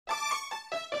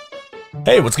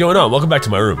Hey, what's going on? Welcome back to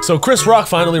my room. So Chris Rock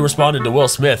finally responded to Will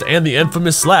Smith and the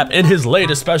infamous slap in his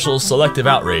latest special, Selective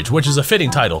Outrage, which is a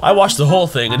fitting title. I watched the whole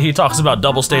thing and he talks about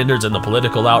double standards and the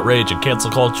political outrage and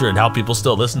cancel culture and how people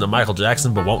still listen to Michael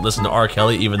Jackson but won't listen to R.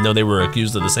 Kelly even though they were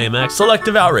accused of the same act.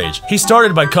 Selective Outrage. He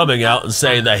started by coming out and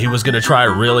saying that he was gonna try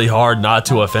really hard not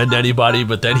to offend anybody,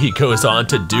 but then he goes on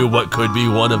to do what could be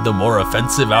one of the more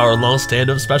offensive hour-long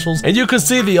stand-up specials. And you could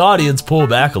see the audience pull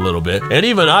back a little bit. And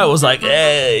even I was like,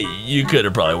 hey, you could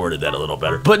have probably worded that a little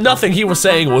better. But nothing he was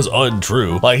saying was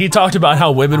untrue. Like, he talked about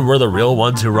how women were the real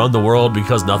ones who run the world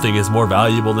because nothing is more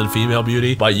valuable than female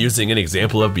beauty by using an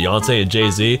example of Beyonce and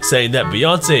Jay-Z, saying that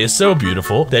Beyonce is so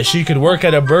beautiful that she could work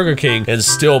at a Burger King and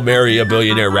still marry a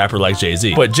billionaire rapper like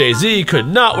Jay-Z. But Jay-Z could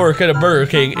not work at a Burger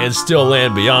King and still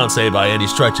land Beyonce by any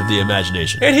stretch of the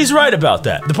imagination. And he's right about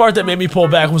that. The part that made me pull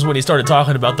back was when he started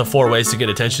talking about the 4 ways to get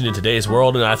attention in today's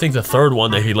world, and I think the third one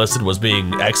that he listed was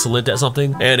being excellent at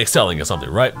something and excelling at something,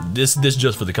 right? This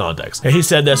just for the context. And he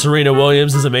said that Serena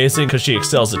Williams is amazing because she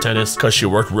excels at tennis, because she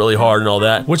worked really hard and all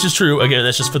that, which is true. Again,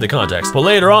 that's just for the context. But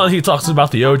later on, he talks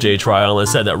about the OJ trial and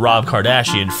said that Rob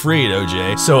Kardashian freed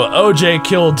OJ. So OJ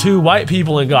killed 2 white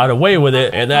people and got away with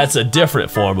it, and that's a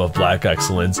different form of black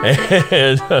excellence.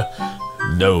 And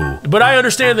no. But I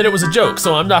understand that it was a joke,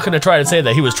 so I'm not gonna try to say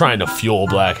that he was trying to fuel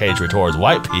black hatred towards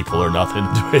white people or nothing,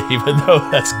 even though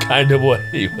that's kind of what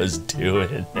he was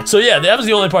doing. So yeah, that was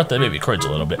the only part that made me cringe a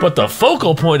little bit. But the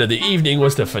focal point of the evening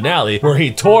was the finale, where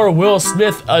he tore Will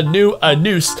Smith a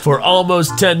noose for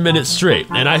almost 10 minutes straight,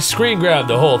 and I screen grabbed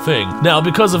the whole thing. Now,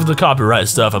 because of the copyright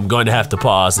stuff, I'm going to have to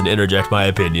pause and interject my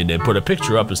opinion and put a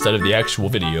picture up instead of the actual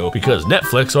video, because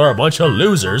Netflix are a bunch of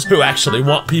losers who actually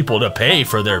want people to pay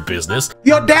for their business.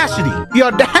 The audacity,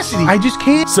 I just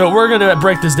can't. So we're gonna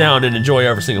break this down and enjoy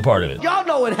every single part of it. Y'all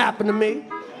know what happened to me,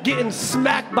 getting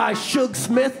smacked by Suge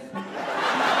Smith.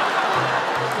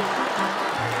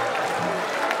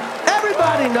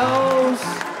 Everybody knows.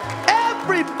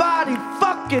 Everybody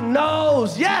fucking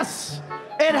knows. Yes,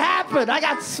 it happened. I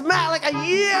got smacked like a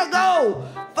year ago.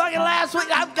 Fucking last week,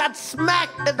 I got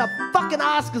smacked at the fucking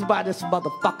Oscars by this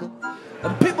motherfucker.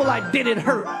 And people like, did it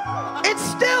hurt? It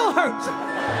still hurts.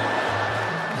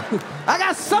 I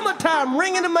got Summertime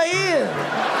ringing in my ear.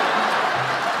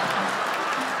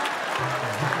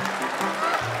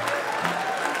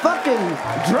 Fucking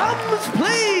drums,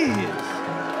 please.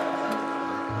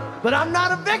 But I'm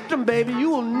not a victim, baby. You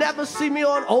will never see me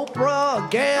on Oprah or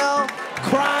Gayle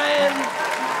crying.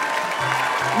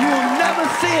 You will never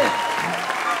see it.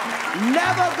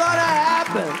 Never gonna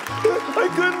happen. I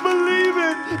couldn't believe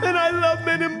it, and I love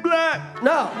Men in Black.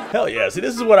 No. Hell yeah, see,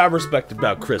 this is what I respect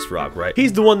about Chris Rock, right?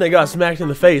 He's the one that got smacked in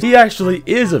the face. He actually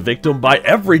is a victim by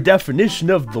every definition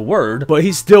of the word, but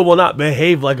he still will not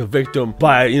behave like a victim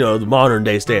by, you know, the modern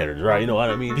day standards, right? You know what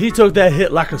I mean? He took that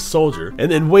hit like a soldier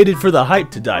and then waited for the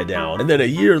hype to die down, and then a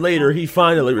year later, he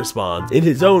finally responds in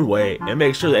his own way and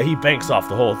makes sure that he banks off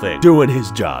the whole thing, doing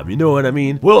his job, you know what I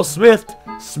mean? Will Smith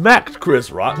smacked Chris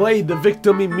Rock, played the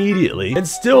victim immediately, and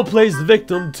still plays the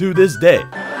victim to this day.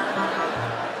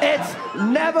 It's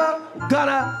never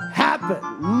gonna happen.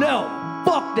 No.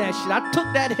 Fuck that shit. I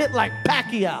took that hit like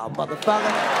Pacquiao,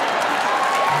 motherfucker.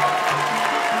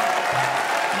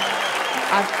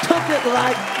 I took it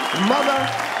like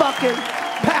motherfucking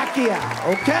Pacquiao,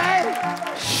 okay?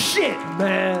 Shit,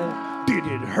 man. Did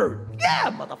it hurt?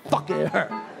 Yeah, motherfucker, it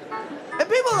hurt. And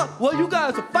people are like, well, you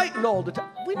guys are fighting all the time.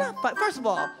 We're not fighting. First of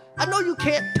all, I know you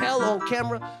can't tell on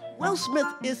camera. Will Smith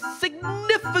is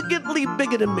significantly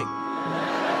bigger than me.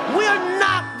 We are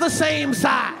not the same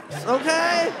size,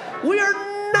 okay? We are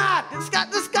not. This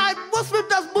guy, Will Smith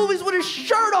does movies with his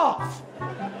shirt off.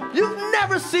 You've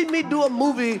never seen me do a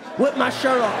movie with my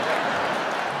shirt off.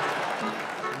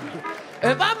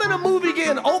 If I'm in a movie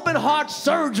getting open heart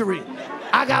surgery,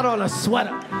 I got on a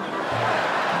sweater.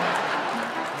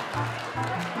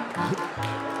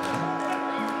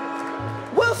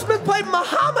 Will Smith played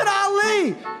Muhammad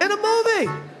Ali in a movie.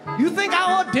 You think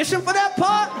I auditioned for that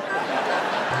part?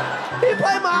 He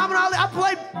played Muhammad Ali. I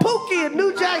played Pookie in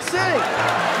New Jack City.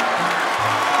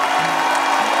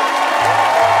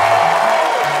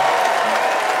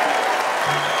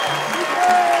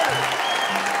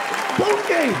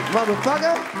 Pookie,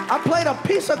 motherfucker. I played a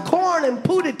piece of corn in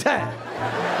Pootie Tang.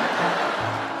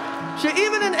 Shit,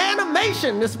 even in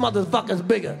animation, this motherfucker's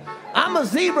bigger. I'm a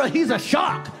zebra, he's a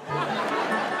shark.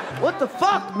 What the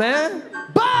fuck, man?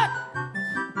 But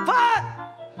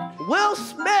Will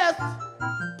Smith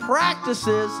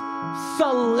practices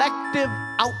selective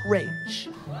outrage.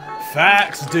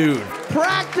 Facts, dude.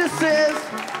 Practices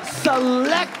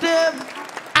selective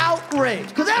outrage. outraged,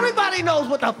 because everybody knows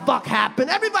what the fuck happened.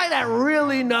 Everybody that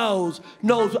really knows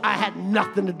I had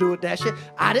nothing to do with that shit.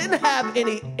 I didn't have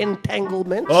any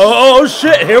entanglements. Oh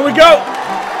shit, here we go.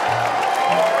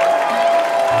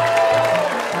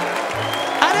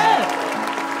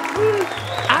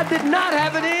 I did not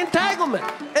have any entanglement.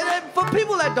 And then for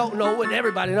people that don't know, and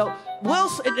everybody knows,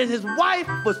 his wife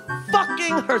was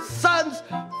fucking her son's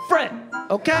friend,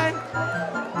 okay?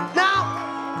 Now,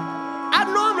 I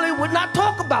normally would not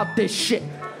talk about this shit.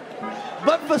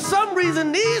 But for some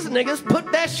reason, these niggas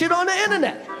put that shit on the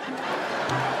internet.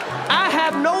 I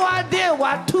have no idea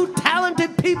why two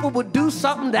talented people would do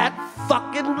something that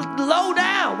fucking low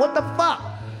down. What the fuck?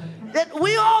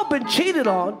 We all been cheated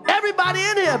on. Everybody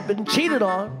in here have been cheated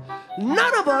on.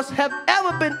 None of us have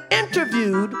ever been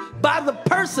interviewed by the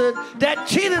person that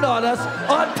cheated on us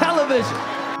on television.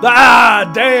 Ah,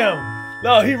 damn.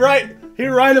 No, he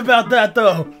right about that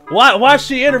though. Why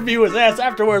she interview his ass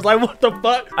afterwards? Like, what the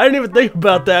fuck? I didn't even think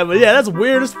about that, but yeah, that's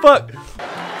weird as fuck.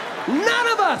 None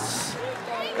of us.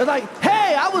 It's like,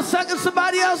 hey, I was sucking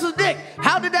somebody else's dick.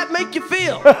 How did that make you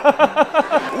feel?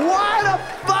 Why the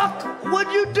fuck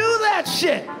would you do that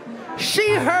shit?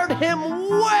 She hurt him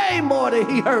way more than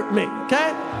he hurt me,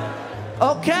 okay?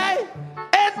 Okay?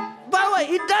 And by the way,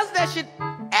 he does that shit.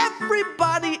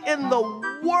 Everybody in the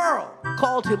world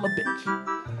called him a bitch.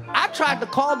 I tried to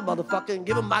call the motherfucker and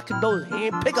give him my condolences. He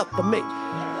ain't pick up for me.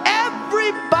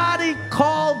 Everybody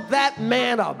called that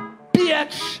man a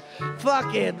bitch.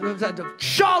 Fucking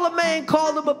Charlemagne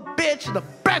called him a bitch, and the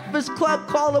Breakfast Club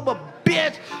called him a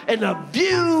bitch, and the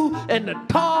View, and the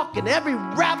Talk, and every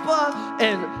rapper,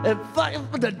 and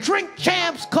the Drink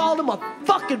Champs called him a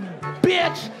fucking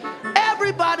bitch.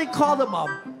 Everybody called him a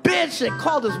bitch. They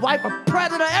called his wife a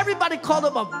predator. Everybody called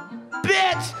him a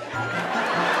bitch.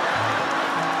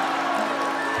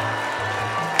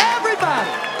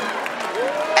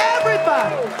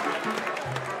 Everybody.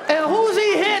 And who's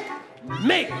he hit?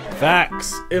 Me.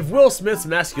 Facts. If Will Smith's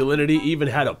masculinity even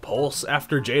had a pulse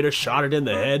after Jada shot it in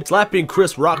the head, slapping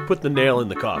Chris Rock put the nail in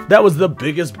the coffin. That was the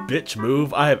biggest bitch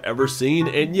move I have ever seen,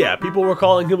 and yeah, people were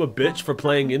calling him a bitch for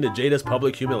playing into Jada's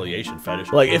public humiliation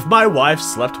fetish. Like, if my wife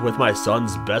slept with my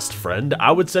son's best friend,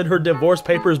 I would send her divorce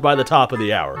papers by the top of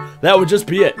the hour. That would just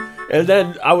be it. And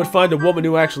then I would find a woman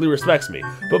who actually respects me.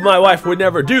 But my wife would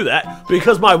never do that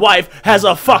because my wife has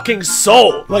a fucking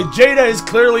soul. Like, Jada is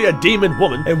clearly a demon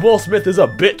woman, and Will Smith is a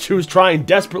bitch who's trying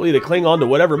desperately to cling on to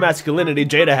whatever masculinity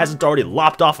Jada hasn't already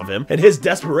lopped off of him, and his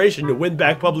desperation to win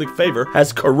back public favor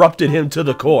has corrupted him to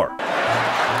the core.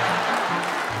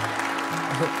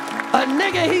 A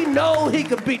nigga he know he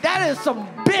could beat. That is some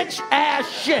bitch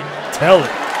ass shit. Tell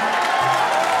it.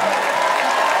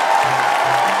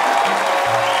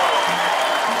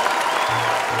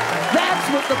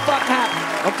 What the fuck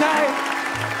happened, okay?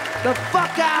 The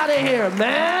fuck out of here,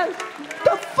 man.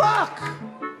 The fuck?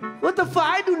 What the fuck?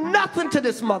 I do nothing to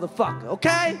this motherfucker,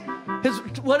 okay?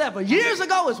 Whatever. Years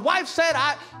ago, his wife said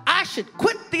I should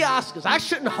quit the Oscars. I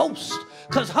shouldn't host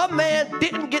because her man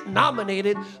didn't get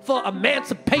nominated for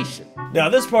Emancipation. Now,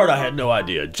 this part I had no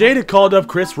idea. Jada called up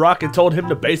Chris Rock and told him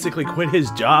to basically quit his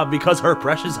job because her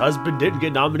precious husband didn't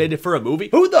get nominated for a movie?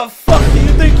 Who the fuck do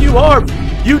you think you are?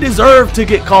 You deserve to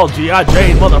get called G.I.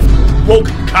 Jane, woke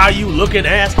Caillou looking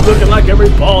ass, looking like every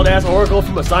bald ass oracle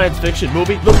from a science fiction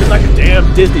movie, looking like a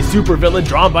damn Disney supervillain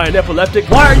drawn by an epileptic.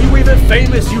 Why are you even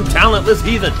famous, you talentless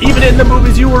heathen? Even in the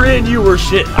movies you were in, you were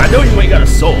shit. I know you ain't got a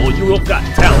soul, you don't got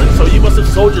talent, so you must have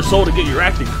sold your soul to get your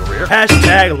acting career.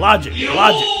 Hashtag logic.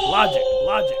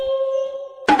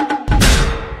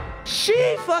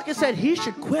 She fucking said he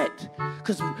should quit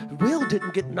because Will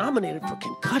didn't get nominated for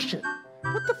concussion.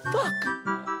 What the fuck?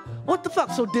 What the fuck?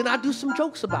 So then I do some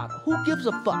jokes about her. Who gives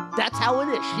a fuck? That's how it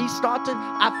is. She started,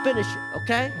 I finish it,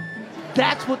 okay?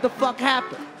 That's what the fuck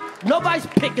happened. Nobody's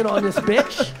picking on this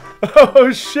bitch.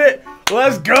 Oh shit,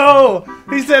 let's go.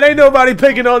 He said ain't nobody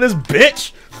picking on this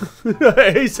bitch.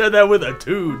 He said that with a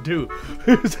too.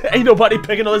 Ain't nobody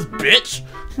picking on this bitch.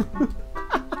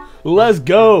 Let's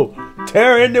go.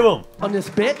 Tear into him. On this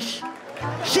bitch?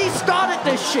 She started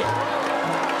this shit.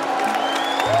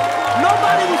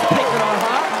 Nobody was picking on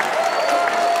her.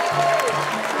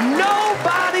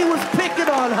 Nobody was picking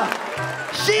on her.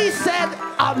 She said,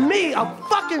 me, a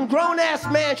fucking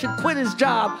grown-ass man should quit his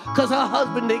job because her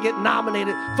husband didn't get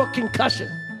nominated for concussion.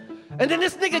 And then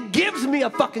this nigga gives me a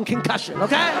fucking concussion,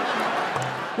 okay?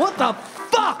 What the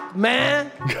fuck, man?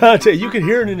 God, you can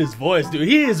hear it in his voice, dude.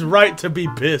 He is right to be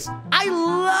pissed. I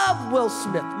love Will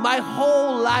Smith. My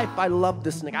whole life, I loved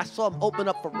this nigga. I saw him open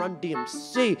up for Run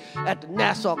DMC at the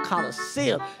Nassau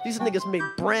Coliseum. These niggas made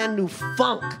brand new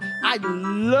funk. I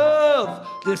love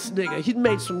this nigga. He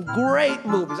made some great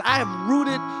movies. I have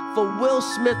rooted for Will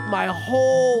Smith my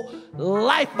whole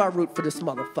life. I root for this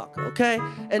motherfucker, okay?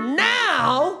 And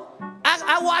now,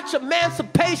 I watch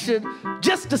Emancipation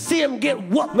just to see him get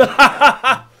whooped.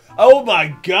 Oh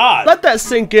my God. Let that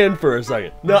sink in for a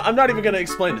second. No, I'm not even gonna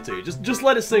explain it to you. Just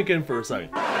let it sink in for a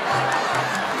second.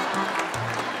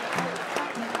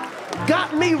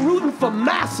 Got me rooting for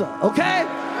Massa, okay?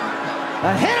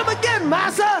 Hit him again,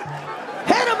 Massa.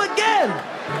 Hit him again.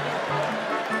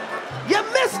 You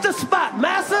missed the spot,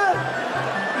 Massa.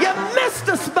 You missed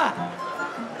the spot.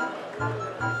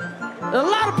 And a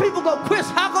lot of people go, Chris,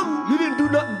 how come you didn't do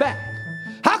nothing back?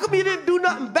 How come you didn't do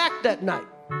nothing back that night?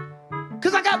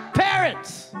 Because I got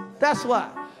parents. That's why.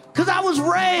 Because I was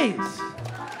raised.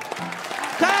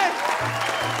 Okay?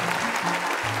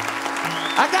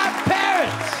 I got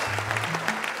parents.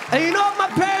 And you know what my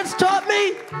parents taught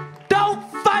me? Don't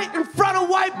fight in front of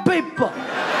white people.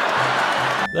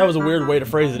 That was a weird way to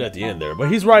phrase it at the end there, but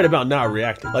he's right about not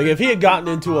reacting. Like, if he had gotten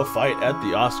into a fight at the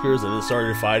Oscars and then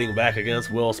started fighting back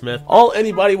against Will Smith, all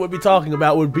anybody would be talking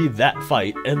about would be that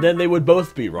fight, and then they would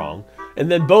both be wrong. And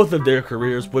then both of their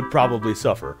careers would probably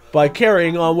suffer. By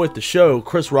carrying on with the show,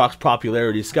 Chris Rock's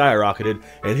popularity skyrocketed,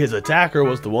 and his attacker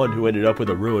was the one who ended up with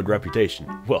a ruined reputation.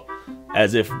 Well,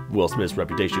 as if Will Smith's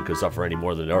reputation could suffer any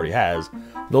more than it already has.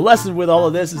 The lesson with all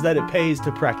of this is that it pays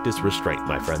to practice restraint,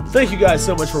 my friends. Thank you guys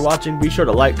so much for watching. Be sure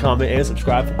to like, comment, and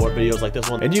subscribe for more videos like this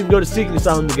one. And you can go to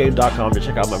seekingasylumthegame.com to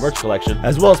check out my merch collection,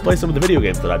 as well as play some of the video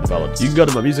games that I've developed. You can go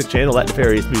to my music channel at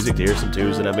Nepharius Music to hear some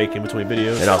tunes that I make in between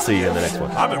videos, and I'll see you in the next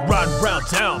one. I've been riding around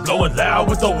town, blowing loud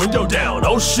with the window down.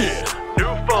 Oh shit. New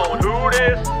phone, who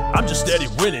this? I'm just steady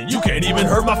winning. You can't even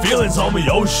hurt my feelings, homie.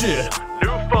 Oh shit.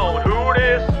 New phone, who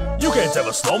this? You can't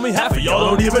ever slow me. Half of y'all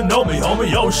don't even know me,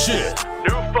 homie. Oh shit.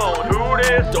 New phone, who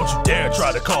this? Don't you dare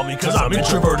try to call me, cause I'm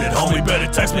introverted, homie.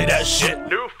 Better text me that shit.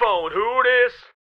 New